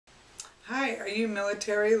Hi, are you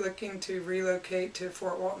military looking to relocate to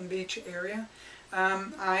Fort Walton Beach area?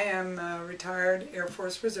 I am a retired Air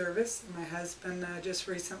Force reservist. My husband just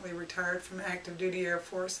recently retired from active duty Air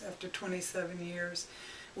Force after 27 years.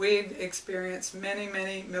 We've experienced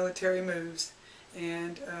many military moves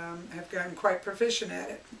and have gotten quite proficient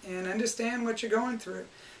at it and understand what you're going through.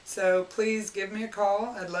 So please give me a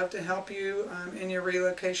call. I'd love to help you in your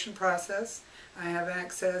relocation process. I have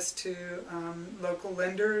access to local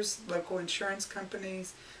lenders, local insurance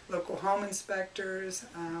companies, local home inspectors.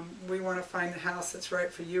 We want to find the house that's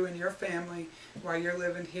right for you and your family while you're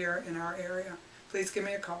living here in our area. Please give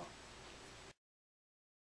me a call.